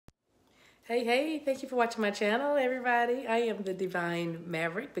Hey, hey, thank you for watching my channel, everybody. I am the Divine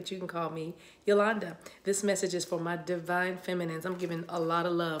Maverick, but you can call me Yolanda. This message is for my divine feminines. I'm giving a lot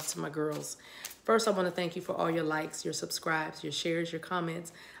of love to my girls. First, I want to thank you for all your likes, your subscribes, your shares, your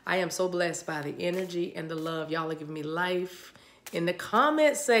comments. I am so blessed by the energy and the love. Y'all are giving me life in the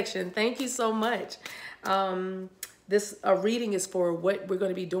comment section. Thank you so much. This reading is for what we're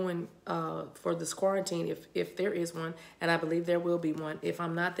going to be doing for this quarantine, if there is one, and I believe there will be one. If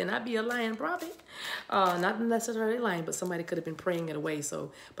I'm not, then I'd be a lying prophet. Not necessarily lying, but somebody could have been praying it away.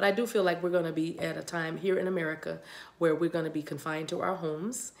 But I do feel like we're going to be at a time here in America where we're going to be confined to our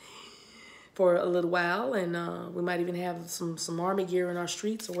homes for a little while, and we might even have some army gear in our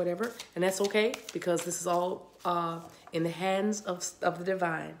streets or whatever, and that's okay because this is all in the hands of the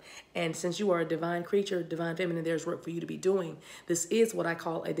divine. And since you are a divine creature, divine feminine, there's work for you to be doing. This is what I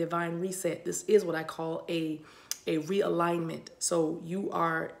call a divine reset. This is what I call a realignment. So you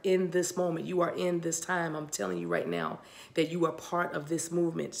are in this moment. You are in this time. I'm telling you right now that you are part of this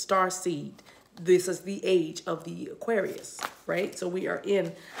movement. Starseed. This is the age of the Aquarius, right? So we are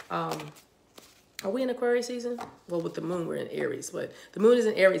in... are we in Aquarius season? Well, with the moon, we're in Aries. But the moon is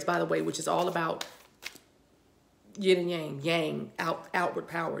in Aries, by the way, which is all about yin and yang, outward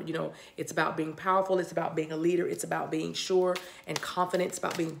power. You know, it's about being powerful. It's about being a leader. It's about being sure and confident. It's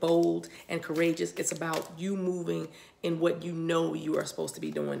about being bold and courageous. It's about you moving in what you know you are supposed to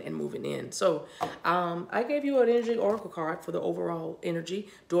be doing and moving in. So I gave you an energy oracle card for the overall energy.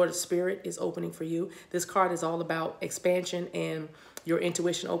 Door to Spirit is opening for you. This card is all about expansion and your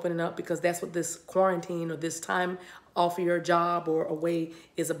intuition opening up, because that's what this quarantine or this time off of your job or away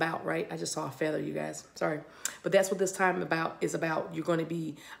is about, right? I just saw a feather, you guys. Sorry. But that's what this time is about. You're going to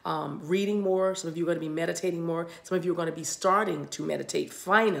be reading more. Some of you are going to be meditating more. Some of you are going to be starting to meditate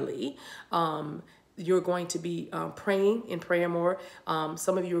finally. You're going to be praying in prayer more.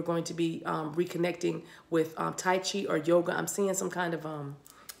 Some of you are going to be reconnecting with Tai Chi or yoga. I'm seeing some kind of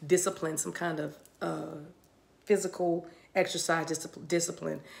discipline, some kind of physical exercise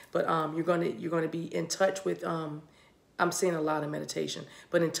discipline. But you're going to be in touch with I'm seeing a lot of meditation,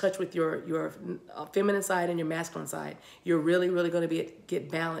 but in touch with your feminine side and your masculine side. You're really going to get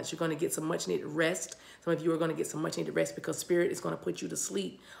balanced. You're going to get some much needed rest. Some of you are going to get some much needed rest because Spirit is going to put you to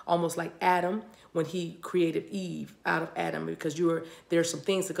sleep, almost like Adam when he created Eve out of Adam, because there's some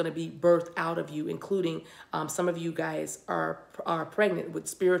things that are going to be birthed out of you, including some of you guys are pregnant with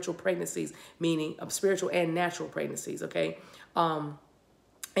spiritual pregnancies, meaning spiritual and natural pregnancies. Okay.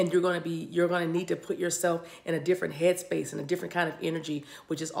 And you're going to need to put yourself in a different headspace and a different kind of energy,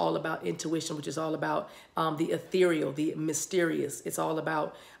 which is all about intuition, which is all about the ethereal, the mysterious. It's all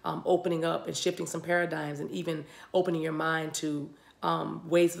about opening up and shifting some paradigms and even opening your mind to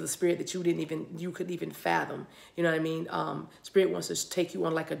ways of the Spirit that you couldn't even fathom. You know what I mean? Spirit wants to take you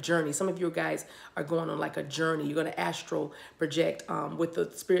on like a journey. Some of you guys are going on like a journey. You're going to astral project with the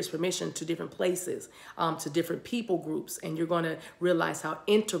Spirit's permission to different places, to different people groups, and you're going to realize how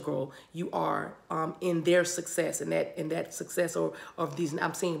integral you are in their success, and that success of these.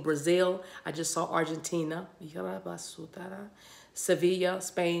 I'm seeing Brazil. I just saw Argentina, Sevilla,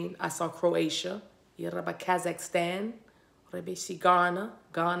 Spain. I saw Croatia, Kazakhstan. Ghana,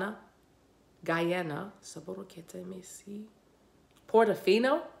 Guyana,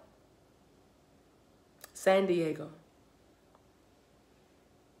 Portofino, San Diego.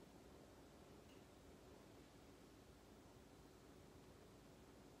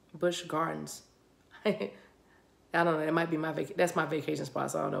 Busch Gardens. I don't know. It might be that's my vacation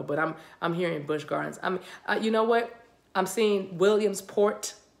spot. So I don't know. But I'm hearing Busch Gardens. You know what? I'm seeing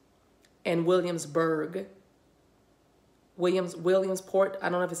Williamsport and Williamsburg. Williamsport. I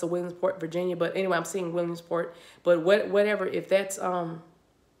don't know if it's a Williamsport, Virginia, but anyway, I'm seeing Williamsport. But whatever, if that's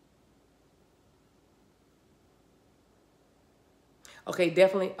okay,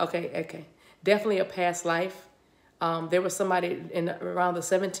 definitely definitely a past life. There was somebody in around the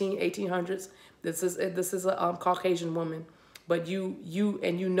 1800s. This is a Caucasian woman, but you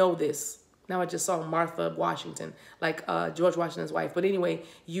know this. Now I just saw Martha Washington, like George Washington's wife. But anyway,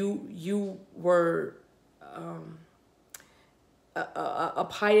 you were a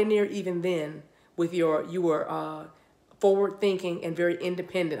pioneer even then with you were forward thinking and very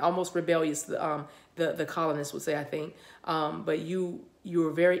independent, almost rebellious. The colonists would say, I think. But you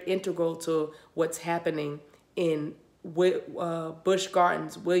were very integral to what's happening in Busch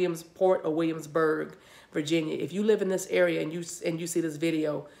Gardens, Williamsport or Williamsburg, Virginia. If you live in this area and you see this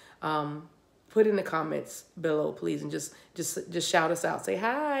video, put in the comments below, please, and just shout us out. Say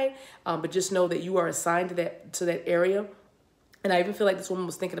hi. But just know that you are assigned to that area. And I even feel like this woman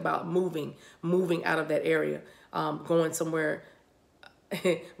was thinking about moving out of that area, going somewhere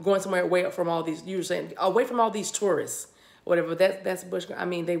going somewhere away from all these, you were saying, away from all these tourists, whatever. That's bush. I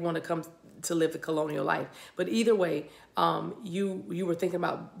mean, they want to come to live the colonial life. But either way, you were thinking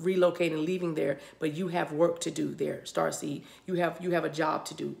about relocating, leaving there, but you have work to do there, Starseed. You have a job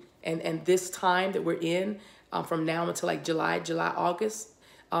to do. And this time that we're in, from now until like July, August,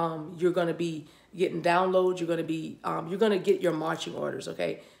 you're going to be getting downloads. You're going to get your marching orders.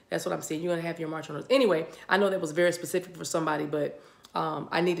 Okay. That's what I'm saying. You're going to have your marching orders. Anyway, I know that was very specific for somebody, but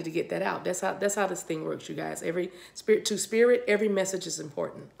I needed to get that out. That's how this thing works, you guys. To spirit, every message is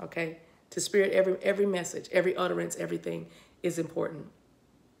important. Okay. To spirit, every message, every utterance, everything is important.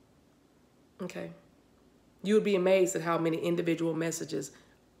 Okay. You would be amazed at how many individual messages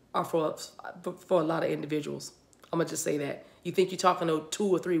are for a lot of individuals. I'm going to just say that. You think you're talking to 2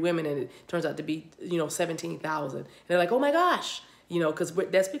 or 3 women and it turns out to be, 17,000. And they're like, oh my gosh,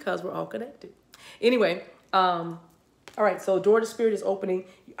 that's because we're all connected. Anyway, all right, so door to spirit is opening,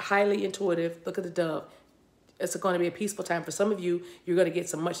 highly intuitive. Look at the dove. It's going to be a peaceful time. For some of you, you're going to get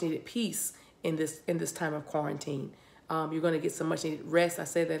some much needed peace in this time of quarantine. You're going to get some much needed rest. I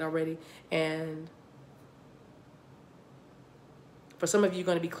said that already. And for some of you, you're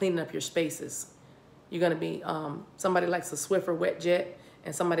going to be cleaning up your spaces. You're going to be, somebody likes the Swiffer wet jet,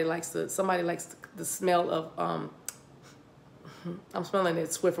 and somebody likes the smell of, I'm smelling that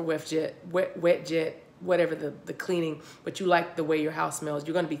Swiffer wet jet, whatever the cleaning, but you like the way your house smells.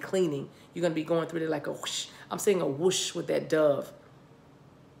 You're going to be cleaning. You're going to be going through it like a whoosh. I'm seeing a whoosh with that dove.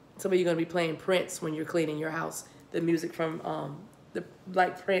 Some of you are going to be playing Prince when you're cleaning your house. The music from,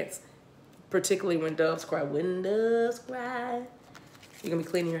 like Prince, particularly when doves cry. When doves cry. You're going to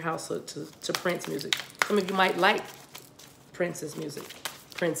be cleaning your house to Prince music. Some of you might like Prince's music.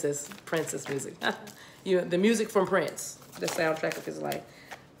 Princess music. The music from Prince. The soundtrack of his life.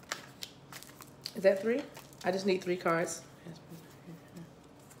 Is that 3? I just need 3 cards.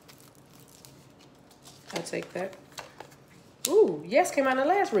 I'll take that. Ooh, yes came out in the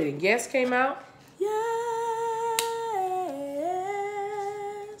last reading. Yes came out. Yes.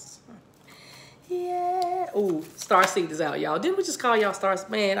 Yeah. Ooh, Starseed is out, y'all. Didn't we just call y'all stars?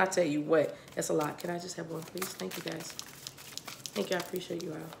 Man, I tell you what. That's a lot. Can I just have one, please? Thank you, guys. Thank you. I appreciate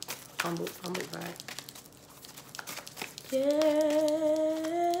you all. Humble vibe. Yes.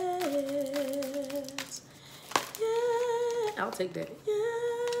 Yeah. I'll take that. Yes.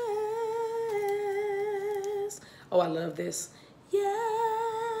 Oh, I love this. Yes.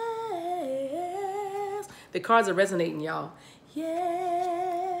 The cards are resonating, y'all.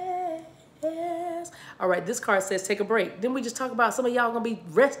 Yes. All right, this card says take a break. Didn't we just talk about some of y'all gonna be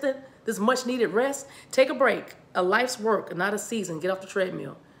resting? This much needed rest? Take a break. A life's work, not a season. Get off the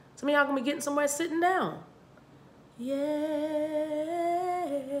treadmill. Some of y'all gonna be getting somewhere sitting down. Yes.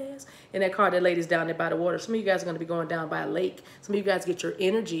 And that card, that lady's down there by the water. Some of you guys are going to be going down by a lake. Some of you guys get your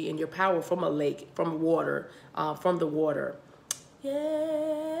energy and your power from a lake, from water, from the water.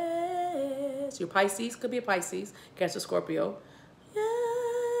 Yes. Your Pisces, could be a Pisces, Cancer, Scorpio. Yes.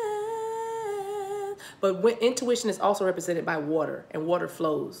 But when intuition is also represented by water, and water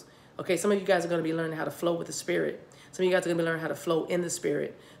flows. Okay, some of you guys are going to be learning how to flow with the spirit. Some of you guys are going to be learning how to flow in the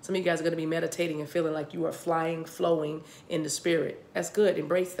spirit. Some of you guys are going to be meditating and feeling like you are flying, flowing in the spirit. That's good.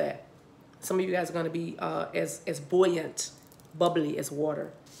 Embrace that. Some of you guys are going to be as buoyant, bubbly as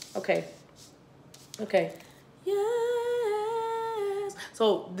water. Okay. Okay. Yes.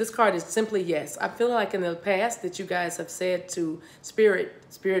 So this card is simply yes. I feel like in the past that you guys have said to Spirit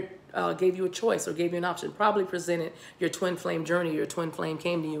gave you a choice or gave you an option, probably presented your twin flame journey. Your twin flame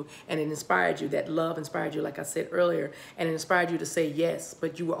came to you and it inspired you. That love inspired you, like I said earlier, and it inspired you to say yes.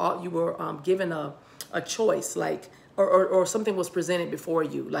 But you were given a choice, like or something was presented before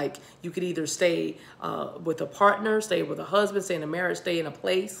you. Like you could either stay with a partner, stay with a husband, stay in a marriage, stay in a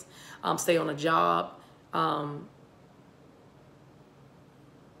place, stay on a job,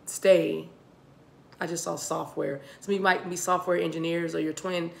 stay. I just saw software. Some of you might be software engineers, or your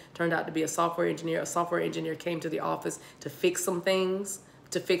twin turned out to be a software engineer. A software engineer came to the office to fix some things,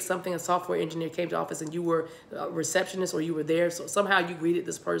 to fix something. A software engineer came to the office and you were a receptionist or you were there. So somehow you greeted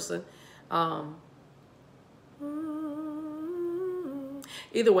this person.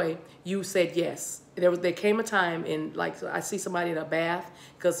 Either way, you said yes. There came a time in, like, I see somebody in a bath,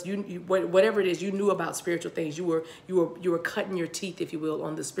 because whatever it is, you knew about spiritual things. You were cutting your teeth, if you will,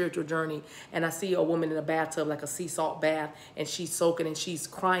 on the spiritual journey. And I see a woman in a bathtub, like a sea salt bath, and she's soaking and she's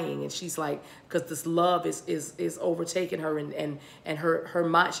crying, and she's like, because this love is overtaking her, and her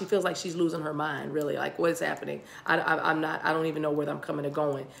mind. She feels like she's losing her mind, really. Like, what is happening? I don't even know where I'm coming or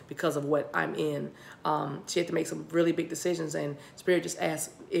going because of what I'm in. She had to make some really big decisions, and Spirit just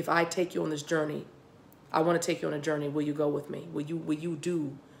asked, if I take you on this journey, I want to take you on a journey. Will you go with me? Will you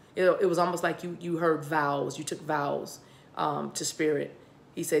do? It was almost like you heard vows. You took vows to Spirit.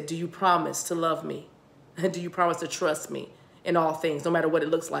 He said, do you promise to love me? Do you promise to trust me in all things, no matter what it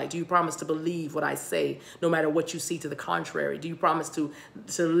looks like? Do you promise to believe what I say, no matter what you see to the contrary? Do you promise to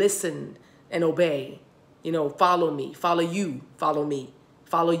listen and obey? You know, follow me, follow you, follow me,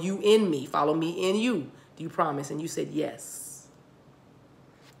 follow you in me, follow me in you. Do you promise? And you said yes.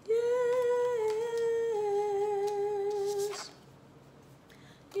 Yes.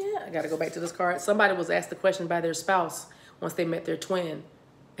 Yeah, I got to go back to this card. Somebody was asked the question by their spouse once they met their twin,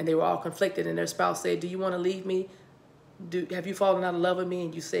 and they were all conflicted, and their spouse said, do you want to leave me? Have you fallen out of love with me?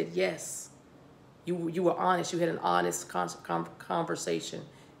 And you said yes. You were honest. You had an honest conversation.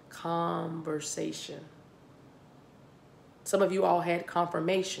 Some of you all had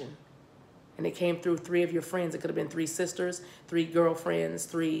confirmation, and it came through 3 of your friends. It could have been 3 sisters, 3 girlfriends,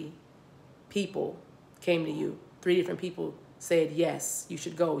 3 people came to you. 3 different people said, yes, you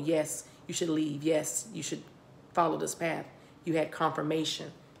should go. Yes, you should leave. Yes, you should follow this path. You had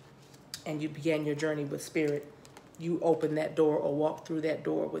confirmation, and you began your journey with Spirit. You opened that door or walked through that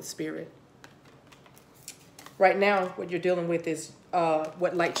door with Spirit. Right now, what you're dealing with is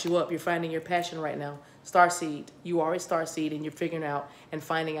what lights you up. You're finding your passion right now. Starseed. You are a starseed, and you're figuring out and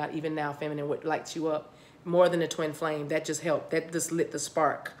finding out even now, feminine, what lights you up. More than a twin flame. That just helped. That just lit the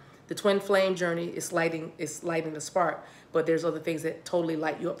spark. The twin flame journey is lighting the spark, but there's other things that totally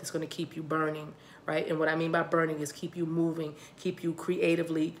light you up that's going to keep you burning, right? And what I mean by burning is keep you moving, keep you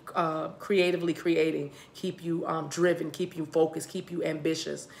creatively creating, keep you driven, keep you focused, keep you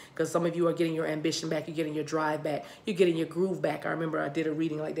ambitious. Because some of you are getting your ambition back, you're getting your drive back, you're getting your groove back. I remember I did a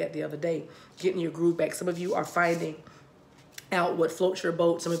reading like that the other day, getting your groove back. Some of you are finding out what floats your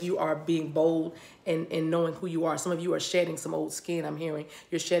boat. Some of you are being bold in knowing who you are. Some of you are shedding some old skin. I'm hearing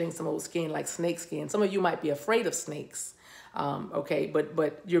you're shedding some old skin, like snake skin. Some of you might be afraid of snakes. Okay,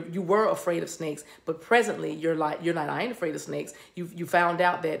 but you were afraid of snakes, but presently you're not. I ain't afraid of snakes. You found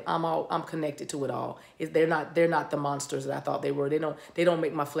out that I'm connected to it all. They're not the monsters that I thought they were. They don't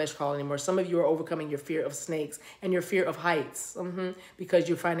make my flesh crawl anymore. Some of you are overcoming your fear of snakes and your fear of heights, because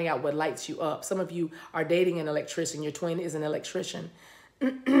you're finding out what lights you up. Some of you are dating an electrician. Your twin is an electrician.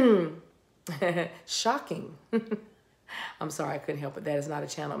 Shocking. I'm sorry, I couldn't help it. That is not a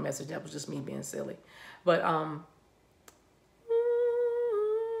channel message. That was just me being silly. But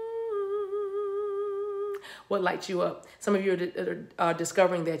what lights you up? Some of you are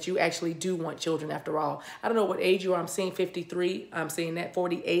discovering that you actually do want children after all. I don't know what age you are. I'm seeing 53. I'm seeing that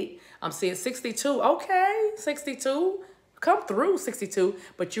 48. I'm seeing 62. Okay, 62. Come through 62.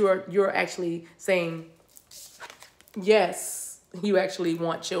 But you're actually saying yes. You actually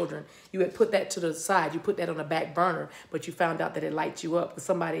want children. You had put that to the side. You put that on the back burner, but you found out that it lights you up.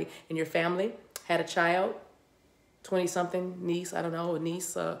 Somebody in your family had a child, 20-something niece. I don't know, a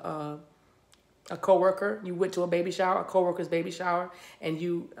niece, a coworker. You went to a baby shower, a coworker's baby shower, and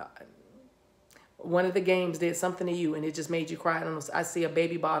you, one of the games did something to you, and it just made you cry. I don't know. I see a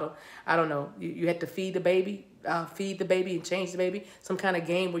baby bottle. I don't know. You had to feed the baby and change the baby. Some kind of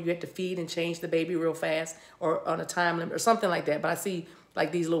game where you had to feed and change the baby real fast, or on a time limit, or something like that. But I see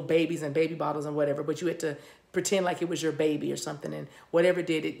like these little babies and baby bottles and whatever. But you had to pretend like it was your baby or something, and whatever it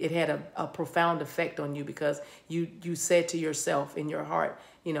did, it had a profound effect on you, because you said to yourself in your heart,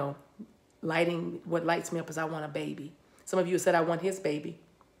 you know, what lights me up is I want a baby. Some of you said, I want his baby,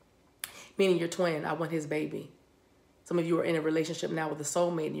 meaning your twin. I want his baby. Some of you are in a relationship now with a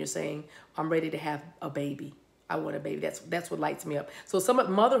soulmate, and you're saying, I'm ready to have a baby. I want a baby. That's what lights me up. So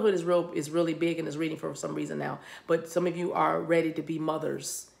motherhood is really big in this reading for some reason now. But some of you are ready to be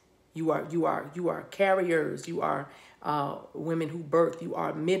mothers. You are carriers. You are women who birth. You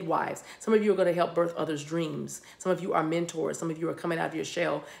are midwives. Some of you are going to help birth others' dreams. Some of you are mentors. Some of you are coming out of your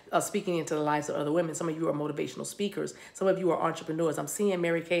shell, speaking into the lives of other women. Some of you are motivational speakers. Some of you are entrepreneurs. I'm seeing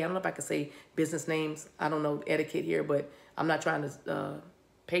Mary Kay. I don't know if I can say business names. I don't know etiquette here, but I'm not trying to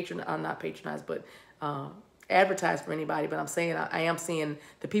patronize, but advertise for anybody. But I'm saying I am seeing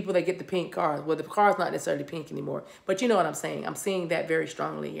the people that get the pink cars. Well, the car's not necessarily pink anymore, but you know what I'm saying. I'm seeing that very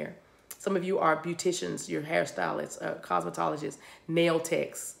strongly here. Some of you are beauticians, your hairstylists, cosmetologists, nail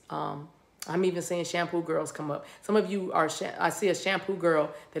techs. I'm even seeing shampoo girls come up. Some of you are, I see a shampoo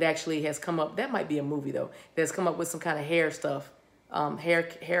girl that actually has come up. That might be a movie though. That's come up with some kind of hair stuff,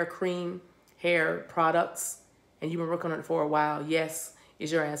 hair cream, hair products, and you've been working on it for a while. Yes,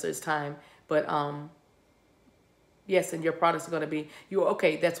 is your answer. It's time. But yes, and your products are going to be,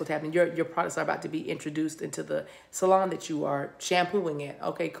 okay, that's what's happening. Your products are about to be introduced into the salon that you are shampooing at.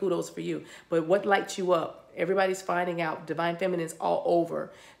 Okay, kudos for you. But what lights you up Everybody's finding out. Divine feminines all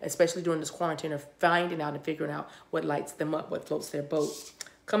over, especially during this quarantine, are finding out and figuring out what lights them up, what floats their boat.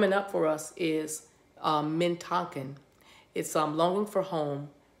 Coming up for us is Mintonkin. It's longing for home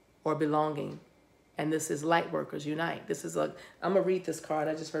or belonging. And this is light workers unite. This is I'm going to read this card.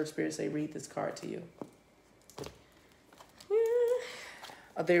 I just heard Spirit say, read this card to you.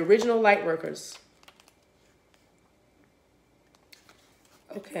 The original light workers.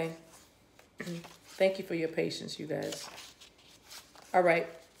 Okay. Thank you for your patience, you guys. All right.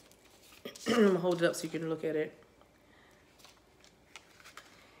 I'm going to hold it up so you can look at it.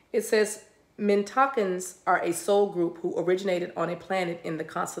 It says, Mintakans are a soul group who originated on a planet in the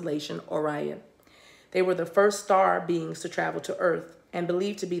constellation Orion. They were the first star beings to travel to Earth and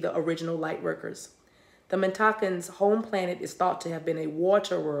believed to be the original light workers. The Mintakans' home planet is thought to have been a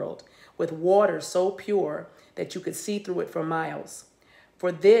water world with water so pure that you could see through it for miles.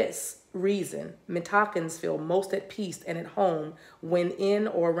 For this reason, Mintakans feel most at peace and at home when in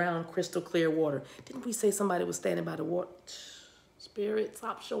or around crystal clear water. Didn't we say somebody was standing by the water? Spirit,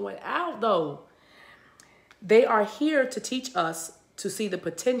 stop showing out though. They are here to teach us to see the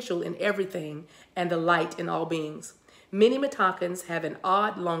potential in everything and the light in all beings. Many Mintakans have an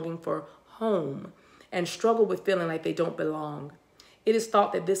odd longing for home and struggle with feeling like they don't belong. It is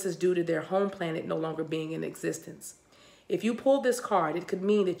thought that this is due to their home planet no longer being in existence. If you pull this card, it could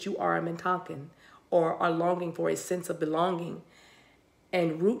mean that you are a Mintakan or are longing for a sense of belonging,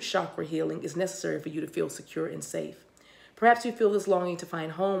 and root chakra healing is necessary for you to feel secure and safe. Perhaps you feel this longing to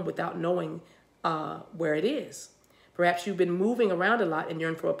find home without knowing where it is. Perhaps you've been moving around a lot and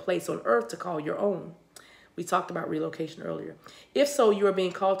yearn for a place on earth to call your own. We talked about relocation earlier. If so, you are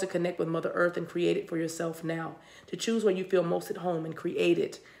being called to connect with Mother Earth and create it for yourself now, to choose where you feel most at home and create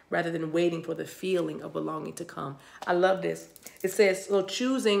it rather than waiting for the feeling of belonging to come. I love this. It says, so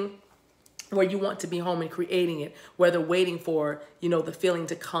choosing where you want to be home and creating it, whether waiting for, the feeling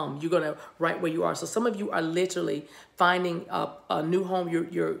to come. You're going to right where you are. So some of you are literally finding a new home.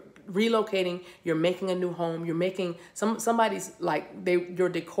 You're relocating, you're making a new home, you're making somebody's like your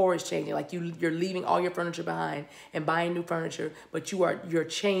decor is changing, like you're leaving all your furniture behind and buying new furniture, but you're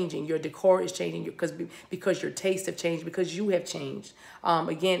changing, your decor is changing because your tastes have changed, because you have changed.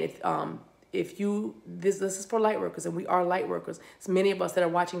 Again, if you this is for light workers, and we are light workers. So many of us that are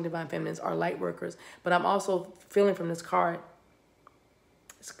watching Divine Feminines are light workers, but I'm also feeling from this card.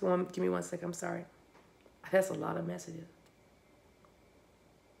 Give me 1 second. I'm sorry. That's a lot of messages.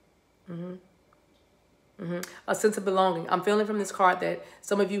 A sense of belonging. I'm feeling from this card that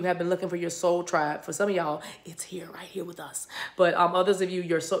some of you have been looking for your soul tribe. For some of y'all, it's here, right here with us. But others of you,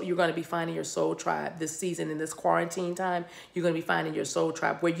 you're going to be finding your soul tribe this season. In this quarantine time, you're going to be finding your soul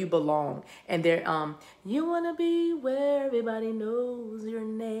tribe where you belong. And they're you want to be where everybody knows your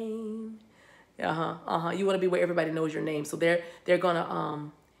name. You want to be where everybody knows your name. So they're gonna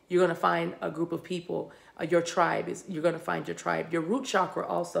you're gonna find a group of people. Your tribe you're going to find your tribe. Your root chakra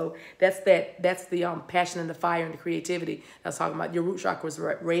also, that's the passion and the fire and the creativity that's talking about. Your root chakra is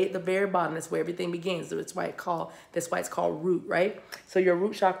right at the very bottom. That's where everything begins. So that's why it's called root, right? So your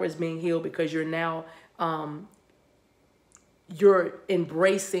root chakra is being healed because you're now you're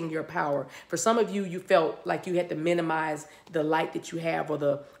embracing your power. For some of you, you felt like you had to minimize the light that you have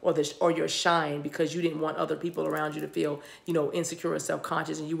or your shine because you didn't want other people around you to feel, insecure or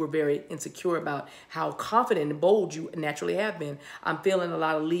self-conscious, and you were very insecure about how confident and bold you naturally have been. I'm feeling a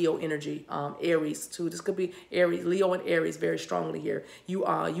lot of Leo energy, Aries too. This could be Aries, Leo and Aries very strongly here. You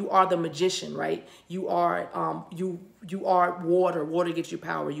are the magician, right? You are water. Water gives you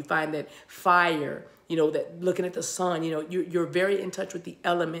power. You find that fire, that looking at the sun, you're very in touch with the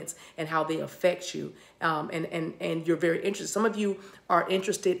elements and how they affect you. And you're very interested. Some of you are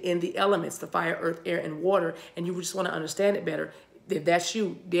interested in the elements, the fire, earth, air, and water, and you just want to understand it better. If that's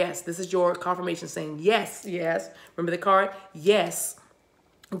you, yes, this is your confirmation saying, yes, yes. Remember the card? Yes.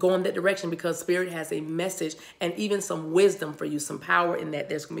 Go in that direction because Spirit has a message and even some wisdom for you, some power in that.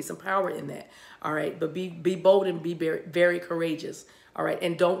 There's going to be some power in that. All right. But be bold and be very, very courageous. All right.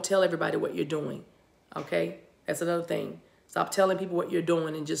 And don't tell everybody what you're doing. Okay, that's another thing. Stop telling people what you're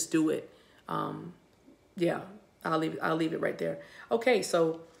doing and just do it. Yeah, I'll leave it right there. Okay,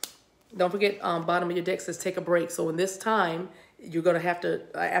 so don't forget, bottom of your deck says take a break. So in this time, you're gonna have to,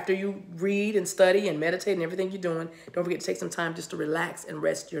 after you read and study and meditate and everything you're doing, don't forget to take some time just to relax and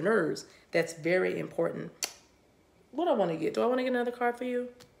rest your nerves. That's very important. What do I want to get? Do I want to get another card for you?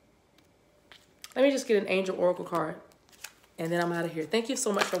 Let me just get an Angel Oracle card, and then I'm out of here. Thank you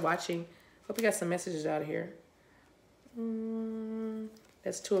so much for watching. Hope you got some messages out of here.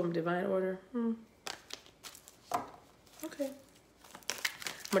 That's two of them, divine order. Okay.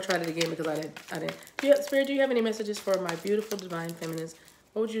 I'm gonna try it again because I didn't. Yeah, Spirit, do you have any messages for my beautiful divine feminines?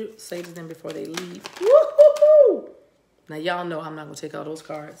 What would you say to them before they leave? Woo-hoo-hoo! Now y'all know I'm not gonna take all those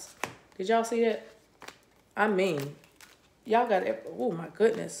cards. Did y'all see that? I mean, y'all got it. Oh my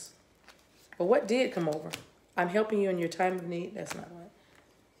goodness. But what did come over? I'm helping you in your time of need. That's not right.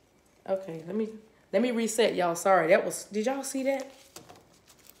 Okay, let me reset, y'all. Sorry, that was. Did y'all see that?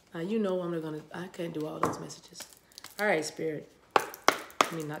 You know I can't do all those messages. All right, Spirit.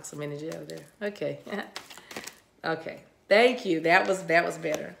 Let me knock some energy out of there. Okay. Okay. Thank you. That was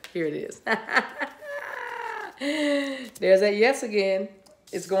better. Here it is. There's that yes again.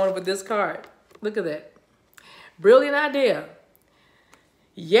 It's going with this card. Look at that. Brilliant idea.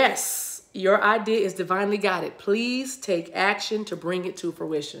 Yes, your idea is divinely guided. Please take action to bring it to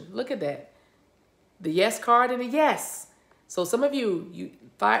fruition. Look at that. The yes card and a yes. So some of you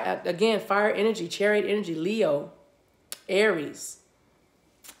fire energy, chariot energy, Leo, Aries,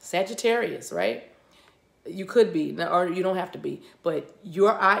 Sagittarius, right? You could be, or you don't have to be, but you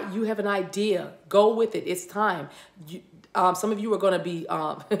have an idea. Go with it. It's time. Some of you are going to be,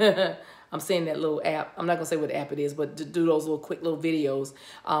 I'm saying that little app. I'm not going to say what app it is, but to do those little quick little videos.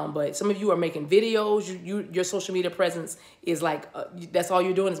 But some of you are making videos. Your social media presence is like, that's all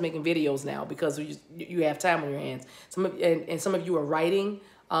you're doing is making videos now because you have time on your hands. Some of you are writing,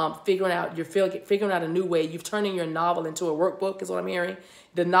 figuring out a new way. You've turning your novel into a workbook is what I'm hearing.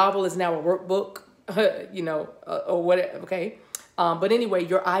 The novel is now a workbook. Or whatever, okay? But anyway,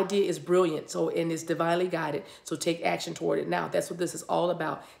 your idea is brilliant, and it's divinely guided, so take action toward it now. That's what this is all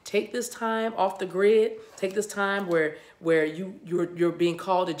about. Take this time off the grid. Take this time where you're being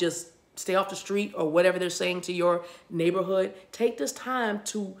called to just stay off the street or whatever they're saying to your neighborhood. Take this time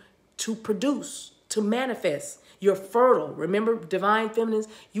to produce, to manifest. You're fertile. Remember, divine feminines,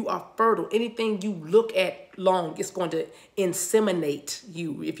 you are fertile. Anything you look at long, it's going to inseminate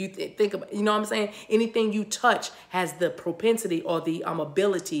you. If you think about, you know what I'm saying? Anything you touch has the propensity or the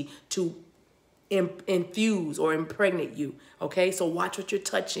ability to infuse or impregnate you. Okay, so watch what you're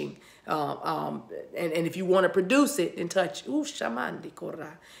touching. And if you want to produce it, then touch. Ooh, shamandi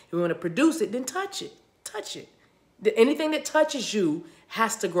korra. If you want to produce it, then touch it. Touch it. Anything that touches you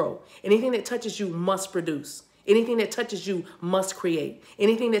has to grow. Anything that touches you must produce. Anything that touches you must create.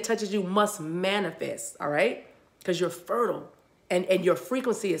 Anything that touches you must manifest, all right? Because you're fertile and your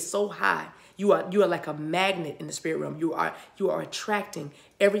frequency is so high. You are like a magnet in the spirit realm. You are attracting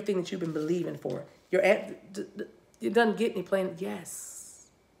everything that you've been believing for. It doesn't get any plain. Yes.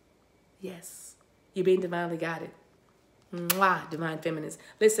 Yes. You're being divinely guided. Mwah, divine feminines.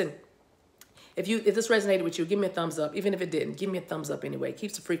 Listen. If this resonated with you, give me a thumbs up. Even if it didn't, give me a thumbs up anyway. It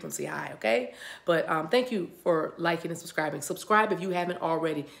keeps the frequency high, okay? But thank you for liking and subscribing. Subscribe if you haven't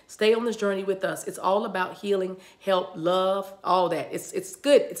already. Stay on this journey with us. It's all about healing, help, love, all that. It's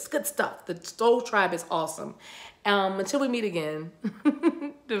good. It's good stuff. The Soul Tribe is awesome. Until we meet again,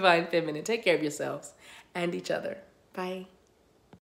 Divine Feminine, take care of yourselves and each other. Bye.